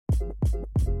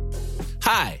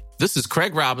Hi, this is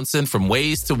Craig Robinson from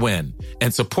Ways to Win,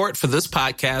 and support for this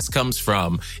podcast comes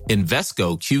from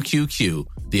Invesco QQQ,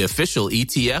 the official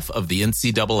ETF of the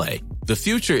NCAA. The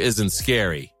future isn't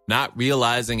scary. Not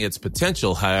realizing its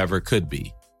potential, however, could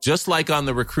be. Just like on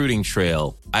the recruiting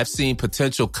trail, I've seen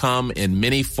potential come in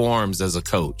many forms as a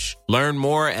coach. Learn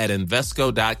more at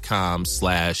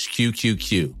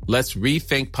Invesco.com/QQQ. Let's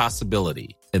rethink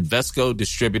possibility. Invesco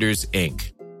Distributors,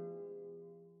 Inc.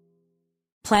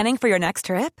 Planning for your next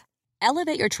trip?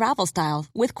 Elevate your travel style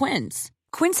with Quince.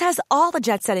 Quince has all the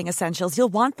jet-setting essentials you'll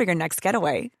want for your next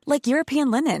getaway, like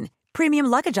European linen, premium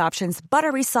luggage options,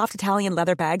 buttery soft Italian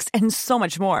leather bags, and so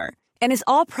much more. And is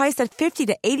all priced at 50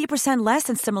 to 80% less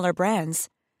than similar brands.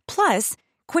 Plus,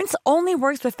 Quince only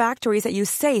works with factories that use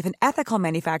safe and ethical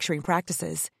manufacturing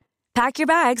practices. Pack your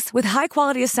bags with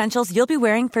high-quality essentials you'll be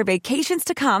wearing for vacations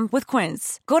to come with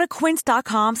Quince. Go to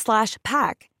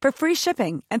quince.com/pack for free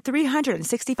shipping and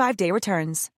 365-day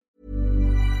returns.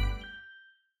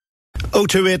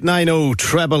 02890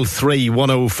 333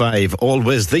 105,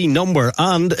 always the number,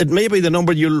 and it may be the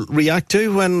number you'll react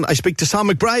to when I speak to Sam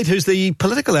McBride, who's the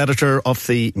political editor of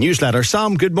the newsletter.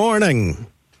 Sam, good morning.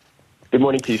 Good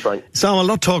morning to you, Frank. Sam, I'll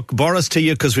not talk Boris to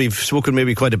you because we've spoken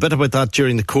maybe quite a bit about that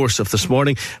during the course of this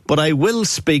morning, but I will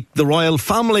speak the royal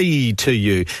family to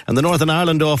you. And the Northern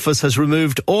Ireland office has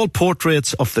removed all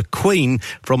portraits of the Queen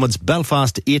from its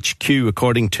Belfast HQ,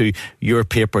 according to your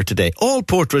paper today. All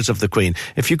portraits of the Queen.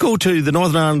 If you go to the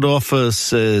Northern Ireland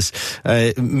office's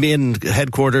main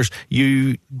headquarters,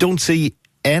 you don't see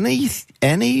any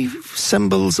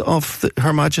symbols of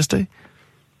Her Majesty?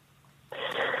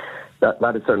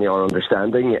 That is certainly our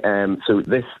understanding. So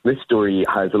this story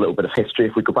has a little bit of history.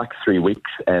 If we go back 3 weeks,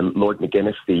 Lord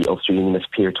McGuinness, the Ulster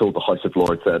Unionist peer, told the House of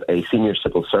Lords that a senior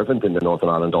civil servant in the Northern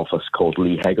Ireland office called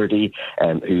Lee Hegarty,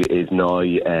 who is now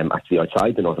actually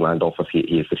outside the Northern Ireland office, he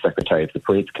is the Secretary of the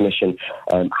Parades Commission,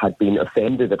 had been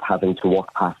offended at having to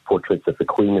walk past portraits of the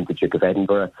Queen and the Duke of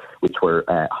Edinburgh, which were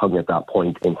hung at that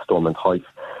point in Stormont House.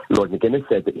 Lord McGuinness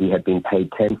said that he had been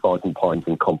paid £10,000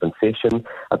 in compensation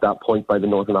at that point by the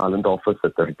Northern Ireland office,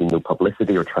 that there had been no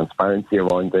publicity or transparency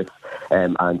around this,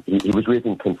 and he was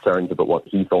raising concerns about what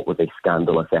he thought was a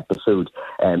scandalous episode.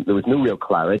 There was no real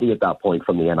clarity at that point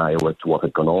from the NIO as to what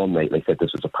had gone on. They said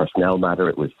this was a personnel matter,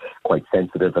 it was quite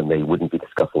sensitive, and they wouldn't be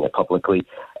discussing it publicly.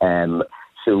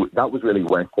 So that was really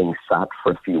where things sat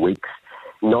for a few weeks.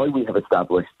 Now we have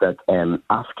established that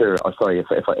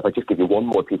if I just give you one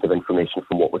more piece of information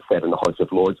from what was said in the House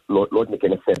of Lords, Lord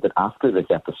McGuinness said that after this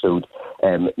episode,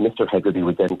 Mr Hegarty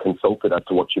was then consulted as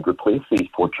to what should replace these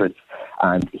portraits,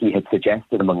 and he had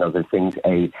suggested, among other things,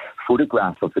 a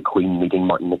photograph of the Queen meeting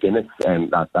Martin McGuinness,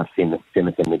 that famous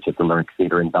image at the Lyric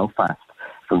Theatre in Belfast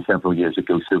from several years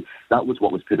ago. So that was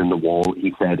what was put on the wall,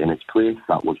 he said, in its place.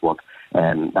 That was what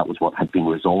had been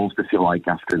resolved, if you like,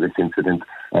 after this incident,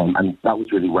 and that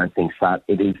was really where things sat.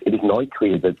 It is now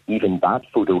clear that even that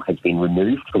photo has been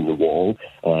removed from the wall.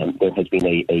 There has been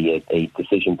a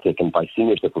decision taken by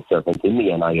senior civil servants in the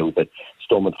NIO that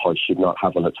Stormont House should not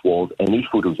have on its walls any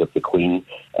photos of the Queen,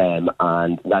 and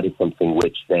that is something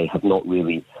which they have not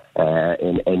really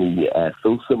in any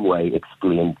fulsome way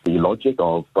explained the logic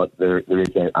of, but there is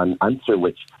an answer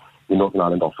which the Northern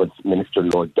Ireland Office Minister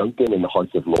Lord Duncan in the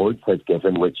House of Lords has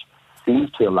given, which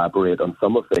seems to elaborate on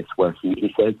some of this, where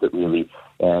he says that really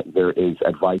there is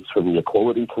advice from the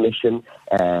Equality Commission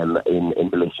in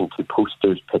relation to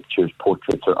posters, pictures,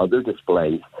 portraits or other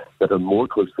displays that are more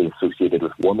closely associated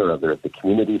with one or other of the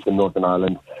communities in Northern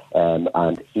Ireland.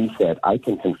 And he said, I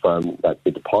can confirm that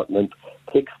the department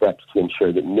takes steps to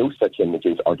ensure that no such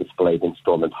images are displayed in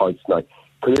Stormont House. Now,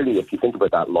 clearly, if you think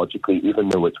about that logically, even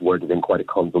though it's worded in quite a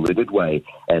convoluted way,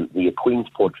 the Queen's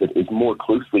portrait is more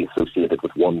closely associated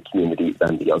with one community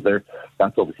than the other.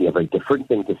 That's obviously a very different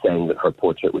thing to saying that her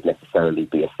portrait would necessarily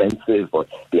be offensive or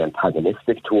be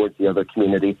antagonistic towards the other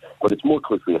community, but it's more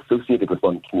closely associated with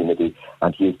one community,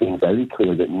 and he is being very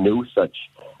clear that no such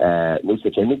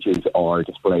images are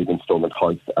displayed in Stormont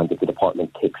House, and that the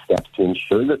department takes steps to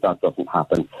ensure that that doesn't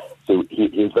happen. So he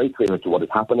is very clear as to what is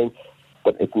happening.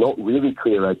 But it's not really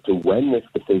clear as to when this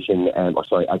decision, as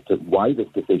to why this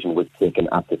decision was taken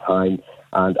at the time,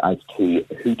 and as to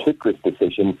who took this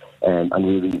decision, and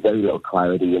really very little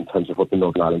clarity in terms of what the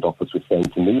Northern Ireland office was saying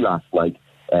to me last night,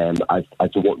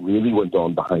 as to what really went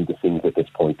on behind the scenes at this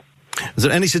point. Is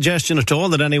there any suggestion at all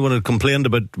that anyone had complained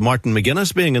about Martin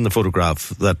McGuinness being in the photograph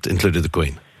that included the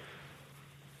Queen?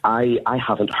 I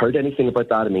haven't heard anything about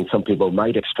that. I mean, some people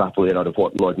might extrapolate out of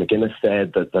what Lord McGuinness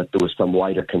said that there was some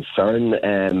wider concern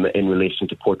in relation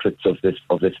to portraits of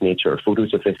this nature or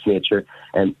photos of this nature.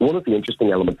 And one of the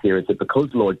interesting elements here is that because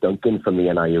Lord Duncan from the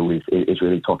NIO is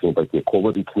really talking about the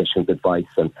Equality Commission's advice,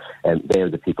 and they are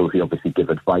the people who obviously give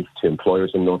advice to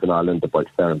employers in Northern Ireland about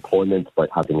fair employment, about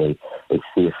having a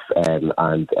safe and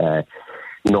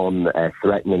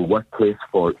non-threatening workplace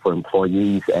for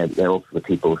employees. They're also the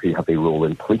people who have a role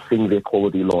in policing the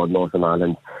equality law in Northern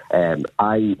Ireland.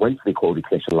 I went to the Equality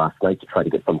Commission last night to try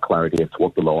to get some clarity as to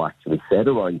what the law actually said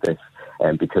around this,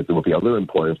 because there will be other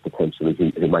employers potentially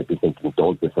who might be thinking,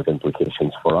 does this have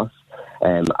implications for us?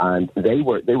 And they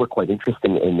were quite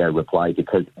interesting in their reply,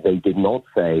 because they did not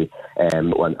say,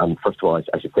 and first of all,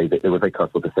 I should say that they were very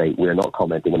careful to say, we're not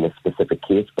commenting on this specific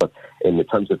case, but in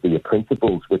terms of the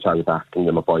principles which I was asking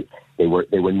them about, they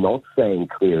were not saying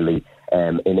clearly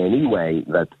in any way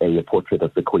that a portrait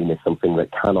of the Queen is something that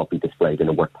cannot be displayed in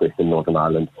a workplace in Northern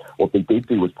Ireland. What they did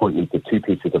do was point me to two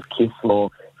pieces of case law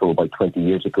from about 20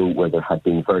 years ago, where there had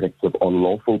been verdicts of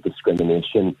unlawful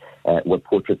discrimination, where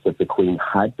portraits of the Queen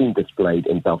had been displayed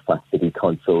in Belfast City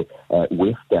Council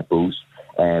with depots,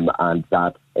 and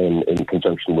that in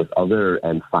conjunction with other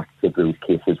facts of those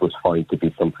cases was found to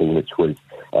be something which was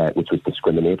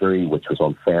discriminatory, which was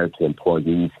unfair to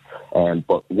employees.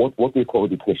 But what the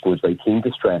Equality Commission was very keen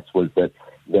to stress was that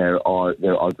there are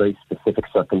very specific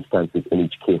circumstances in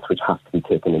each case which have to be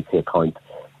taken into account.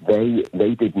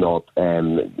 They did not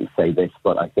say this,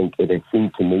 but I think it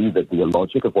seemed to me that the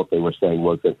logic of what they were saying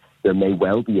was that there may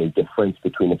well be a difference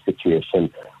between a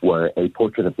situation where a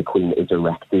portrait of the Queen is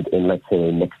erected in, let's say,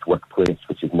 a mixed workplace,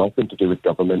 which has nothing to do with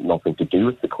government, nothing to do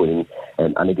with the Queen,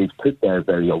 and it is put there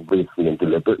very obviously and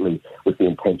deliberately with the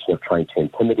intention of trying to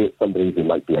intimidate somebody who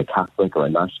might be a Catholic or a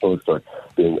nationalist or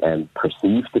being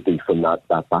perceived to be from that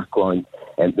background.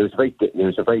 And there's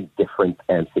a very different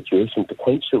situation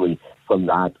potentially from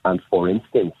that, and for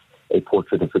instance, a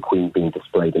portrait of the Queen being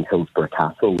displayed in Hillsborough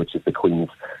Castle, which is the Queen's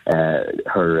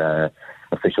her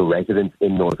official residence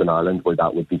in Northern Ireland, where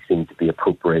that would be seen to be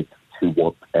appropriate to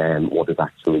what is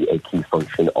actually a key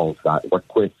function of that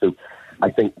workplace. So I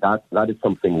think that is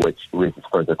something which raises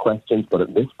further questions, but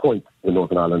at this point, the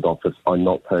Northern Ireland office are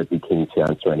not terribly keen to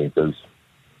answer any of those.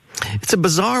 It's a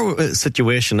bizarre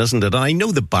situation, isn't it? And I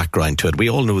know the background to it. We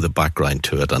all know the background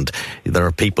to it. And there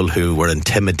are people who were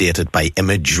intimidated by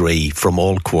imagery from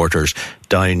all quarters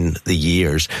down the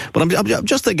years. But I'm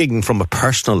just thinking from a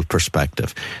personal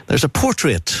perspective. There's a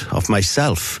portrait of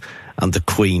myself and the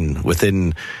Queen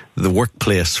within the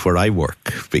workplace where I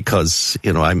work, because,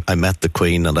 you know, I met the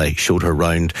Queen and I showed her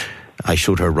round. I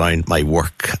showed her around my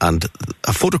work, and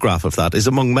a photograph of that is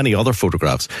among many other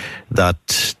photographs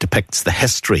that depicts the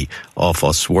history of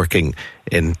us working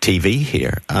in TV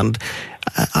here. And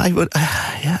I'm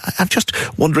just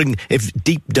wondering if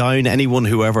deep down anyone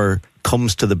who ever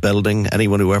comes to the building,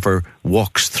 anyone who ever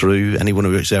walks through, anyone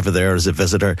who's ever there as a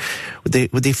visitor, would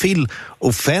they feel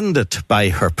offended by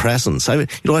her presence? I'd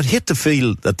hate to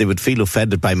feel that they would feel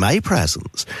offended by my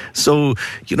presence. So,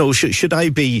 you know, should I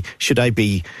be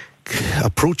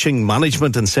approaching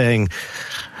management and saying,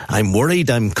 I'm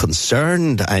worried, I'm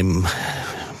concerned, I'm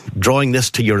drawing this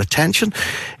to your attention?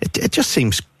 It just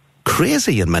seems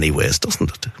crazy in many ways, doesn't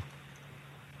it?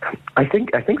 I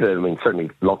think that, I mean, certainly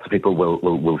lots of people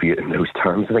will view it in those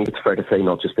terms. I think it's fair to say,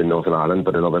 not just in Northern Ireland,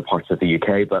 but in other parts of the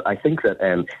UK. But I think that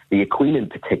the Queen in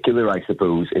particular, I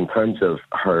suppose, in terms of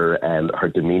her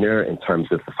demeanour, in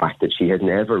terms of the fact that she has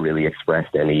never really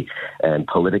expressed any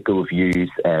political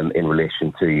views in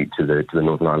relation to the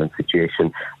Northern Ireland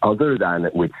situation, other than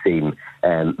it would seem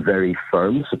very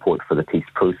firm support for the peace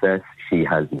process. She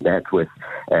has met with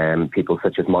people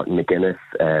such as Martin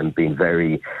McGuinness, being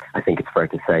very, I think it's fair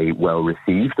to say, well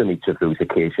received on each of those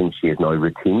occasions. She is now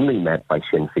routinely met by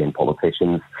Sinn Féin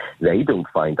politicians. They don't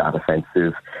find that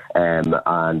offensive.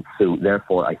 And so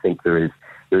therefore I think there's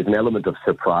an element of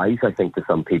surprise, I think, to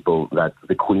some people that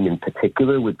the Queen in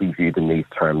particular would be viewed in these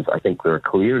terms. I think there are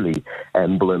clearly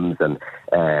emblems and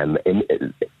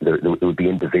there would be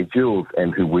individuals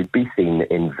who would be seen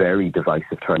in very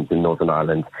divisive terms in Northern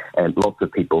Ireland. Lots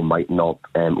of people might not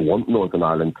want Northern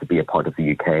Ireland to be a part of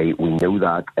the UK. We know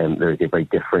that there is a very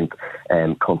different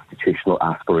constitutional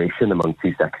aspiration among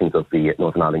two sections of the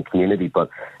Northern Ireland community. But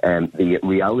the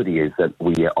reality is that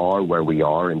we are where we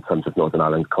are in terms of Northern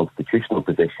Ireland's constitutional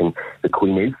position. The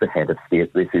Queen is the head of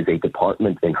state. This is a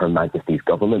department in Her Majesty's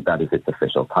government. That is its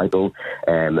official title.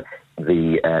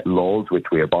 The laws which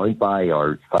we are bound by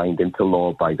are signed into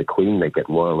law by the Queen. They get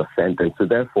royal assent. And so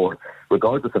therefore,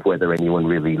 regardless of whether anyone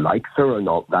really likes her or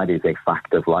not, that is a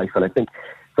fact of life. And I think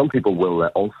some people will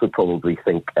also probably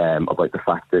think about the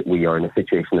fact that we are in a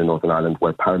situation in Northern Ireland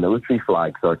where paramilitary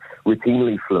flags are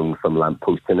routinely flown from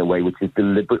lampposts in a way which is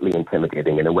deliberately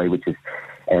intimidating, in a way which is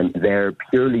there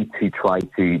purely to try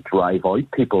to drive out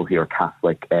people who are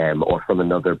Catholic or from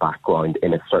another background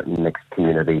in a certain mixed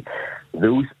community.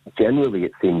 Those generally,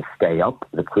 it seems, stay up.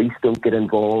 The police don't get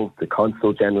involved. The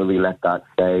council generally let that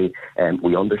stay.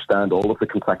 We understand all of the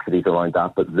complexities around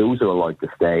that, but those are allowed to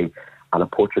stay. And a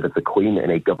portrait of the Queen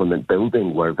in a government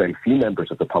building where very few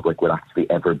members of the public would actually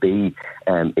ever be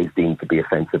is deemed to be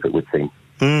offensive, it would seem.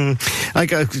 I'm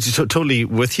totally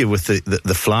with you with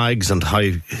the flags and how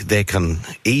they can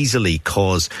easily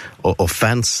cause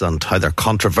offence and how they're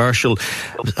controversial.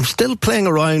 I'm still playing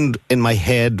around in my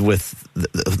head with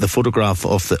the photograph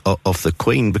of the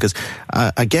Queen because,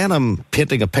 again, I'm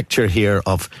painting a picture here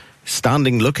of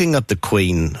standing looking at the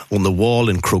Queen on the wall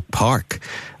in Croke Park.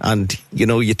 And, you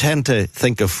know, you tend to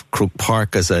think of Croke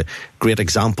Park as a great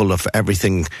example of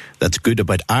everything that's good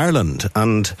about Ireland.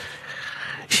 And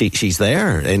she's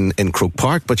there in Croke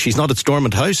Park, but she's not at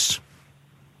Stormont House.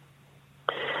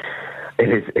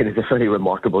 It is a fairly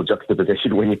remarkable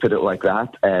juxtaposition when you put it like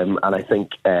that. And I think,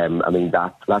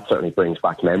 that certainly brings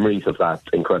back memories of that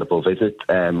incredible visit,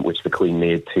 which the Queen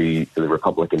made to the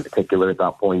Republic in particular at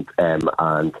that point, and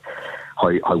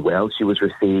how well she was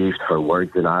received, her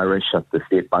words in Irish at the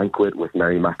state banquet with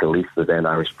Mary McAleese, the then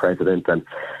Irish president. And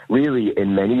really,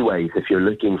 in many ways, if you're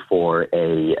looking for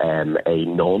a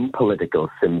non-political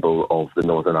symbol of the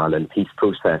Northern Ireland peace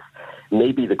process,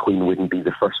 maybe the Queen wouldn't be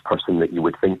the first person that you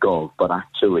would think of, but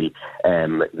actually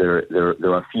there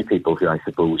are a few people who I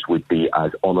suppose would be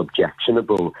as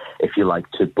unobjectionable, if you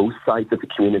like, to both sides of the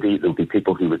community. There'll be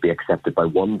people who would be accepted by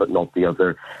one but not the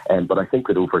other. But I think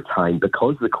that over time,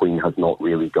 because the Queen has not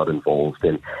really got involved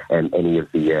in any of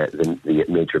the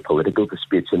major political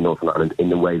disputes in Northern Ireland in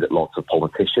the way that lots of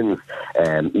politicians,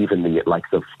 even the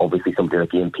likes of obviously somebody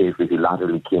like Ian Paisley, who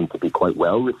latterly came to be quite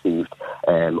well received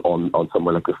on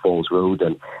somewhere like the Falls Road,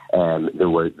 and there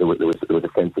was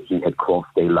a sense that he had crossed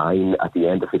a line at the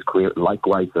end of his career.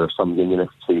 Likewise, there are some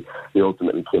unionists who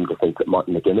ultimately came to think that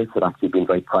Martin McGuinness had actually been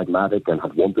very pragmatic and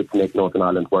had wanted to make Northern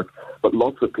Ireland work. But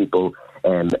lots of people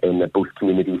in both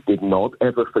communities did not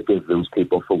ever forgive those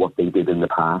people for what they did in the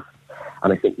past.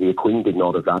 And I think the Queen did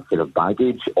not have that sort of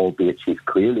baggage, albeit she's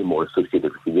clearly more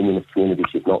associated with the unionist community.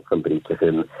 She's not somebody to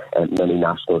whom many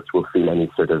nationalists will feel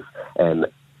any sort of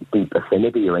deep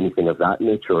affinity or anything of that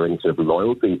nature or any sort of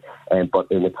loyalty. But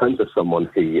in terms of someone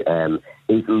who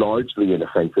is largely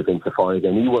inoffensive insofar as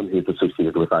anyone who's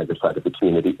associated with either side of the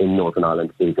community in Northern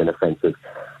Ireland is inoffensive,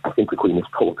 I think the Queen is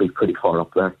probably pretty far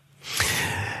up there.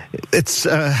 It's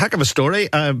a heck of a story.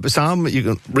 Sam, you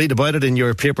can read about it in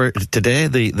your paper today,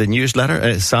 the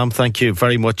newsletter. Sam, thank you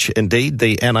very much indeed.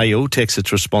 The NIO takes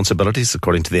its responsibilities,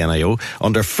 according to the NIO,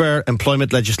 under fair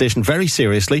employment legislation very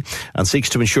seriously and seeks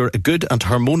to ensure a good and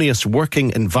harmonious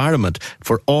working environment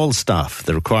for all staff,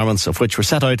 the requirements of which were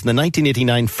set out in the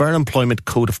 1989 Fair Employment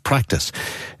Code of Practice.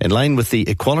 In line with the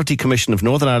Equality Commission of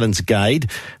Northern Ireland's guide,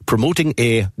 promoting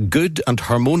a good and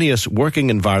harmonious working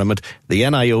environment, the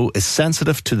NIO is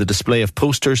sensitive to the display of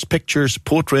posters, pictures,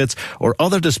 portraits or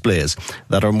other displays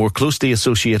that are more closely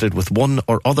associated with one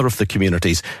or other of the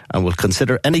communities and will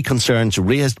consider any concerns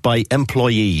raised by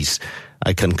employees.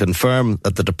 I can confirm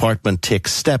that the department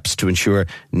takes steps to ensure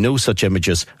no such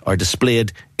images are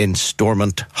displayed in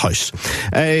Stormont House.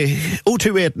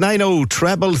 028 90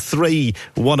 333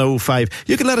 105.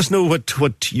 You can let us know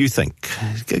what you think.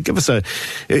 Give us a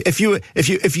if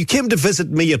you came to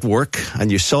visit me at work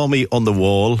and you saw me on the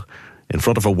wall in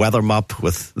front of a weather map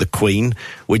with the Queen,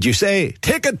 would you say,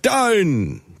 take it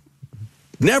down?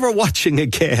 Never watching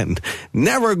again.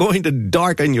 Never going to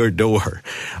darken your door.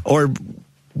 Or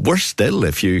worse still,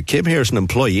 if you came here as an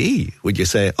employee, would you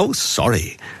say, oh,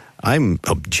 sorry, I'm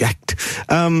object.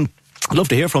 I'd love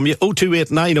to hear from you.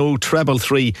 02890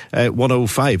 333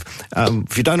 105.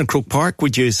 If you're down in Croke Park,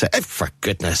 would you say, for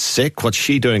goodness sake, what's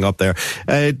she doing up there?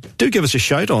 Do give us a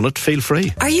shout on it. Feel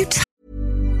free. Are you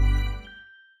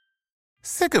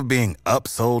sick of being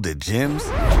upsold at gyms?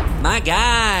 My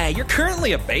guy, you're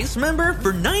currently a base member?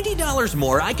 For $90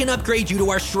 more, I can upgrade you to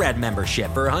our Shred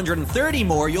membership. For $130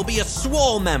 more, you'll be a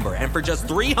Swole member. And for just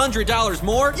 $300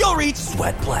 more, you'll reach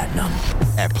Sweat Platinum.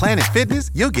 At Planet Fitness,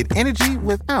 you'll get energy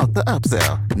without the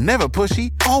upsell. Never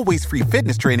pushy, always free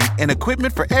fitness training and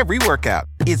equipment for every workout.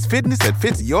 It's fitness that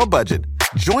fits your budget.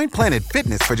 Join Planet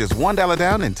Fitness for just $1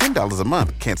 down and $10 a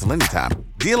month. Cancel anytime.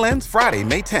 Deal ends Friday,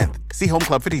 May 10th. See Home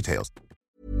Club for details.